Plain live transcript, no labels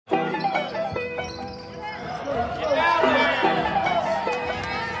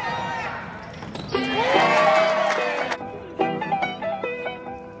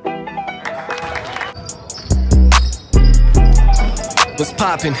What's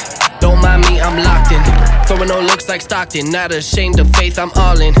poppin'? Don't mind me, I'm locked in. Throwing no looks like Stockton. Not ashamed of faith, I'm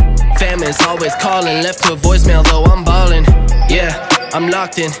all in. Fam is always calling. Left to a voicemail though, I'm ballin'. Yeah, I'm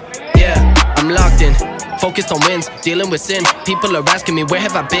locked in. Yeah, I'm locked in. Focused on wins, dealing with sin. People are asking me, where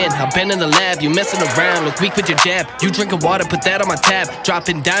have I been? I've been in the lab, you messing around. Look weak with your jab. You drinking water, put that on my tab.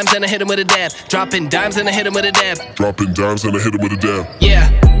 Dropping dimes and I hit him with a dab. Dropping dimes and I hit him with a dab. Dropping dimes and I hit him with a dab. Yeah,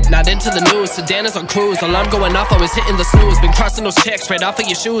 not into the news. Sedan is on cruise. Alarm going off, always hitting the snooze. Been crossing those checks right off of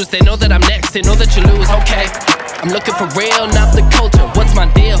your shoes. They know that I'm next, they know that you lose. Okay, I'm looking for real, not the culture. What's my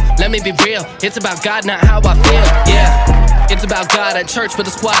deal? Let me be real. It's about God, not how I feel. Yeah. It's about God at church with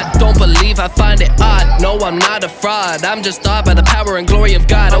a squad. Don't believe I find it odd. No, I'm not a fraud. I'm just awed by the power and glory of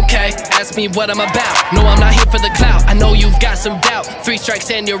God, okay? Ask me what I'm about. No, I'm not here for the clout. I know you've got some doubt. 3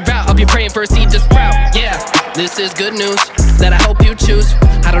 strikes and you're out. I'll be praying for a seed to sprout. Yeah, this is good news that I hope you choose.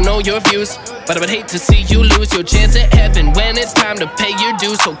 I don't know your views, but I would hate to see you lose your chance at heaven when it's time to pay your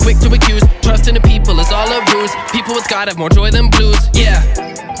dues. So quick to accuse, trusting the people is all a ruse. People with God have more joy than blues. Yeah.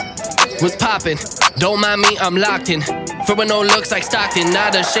 What's poppin'? Don't mind me, I'm locked in. Throwing no looks like Stockton.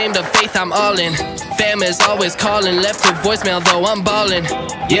 Not ashamed of faith, I'm all in. Fam is always calling. Left to voicemail though, I'm ballin'.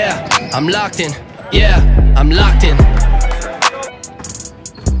 Yeah, I'm locked in. Yeah, I'm locked in.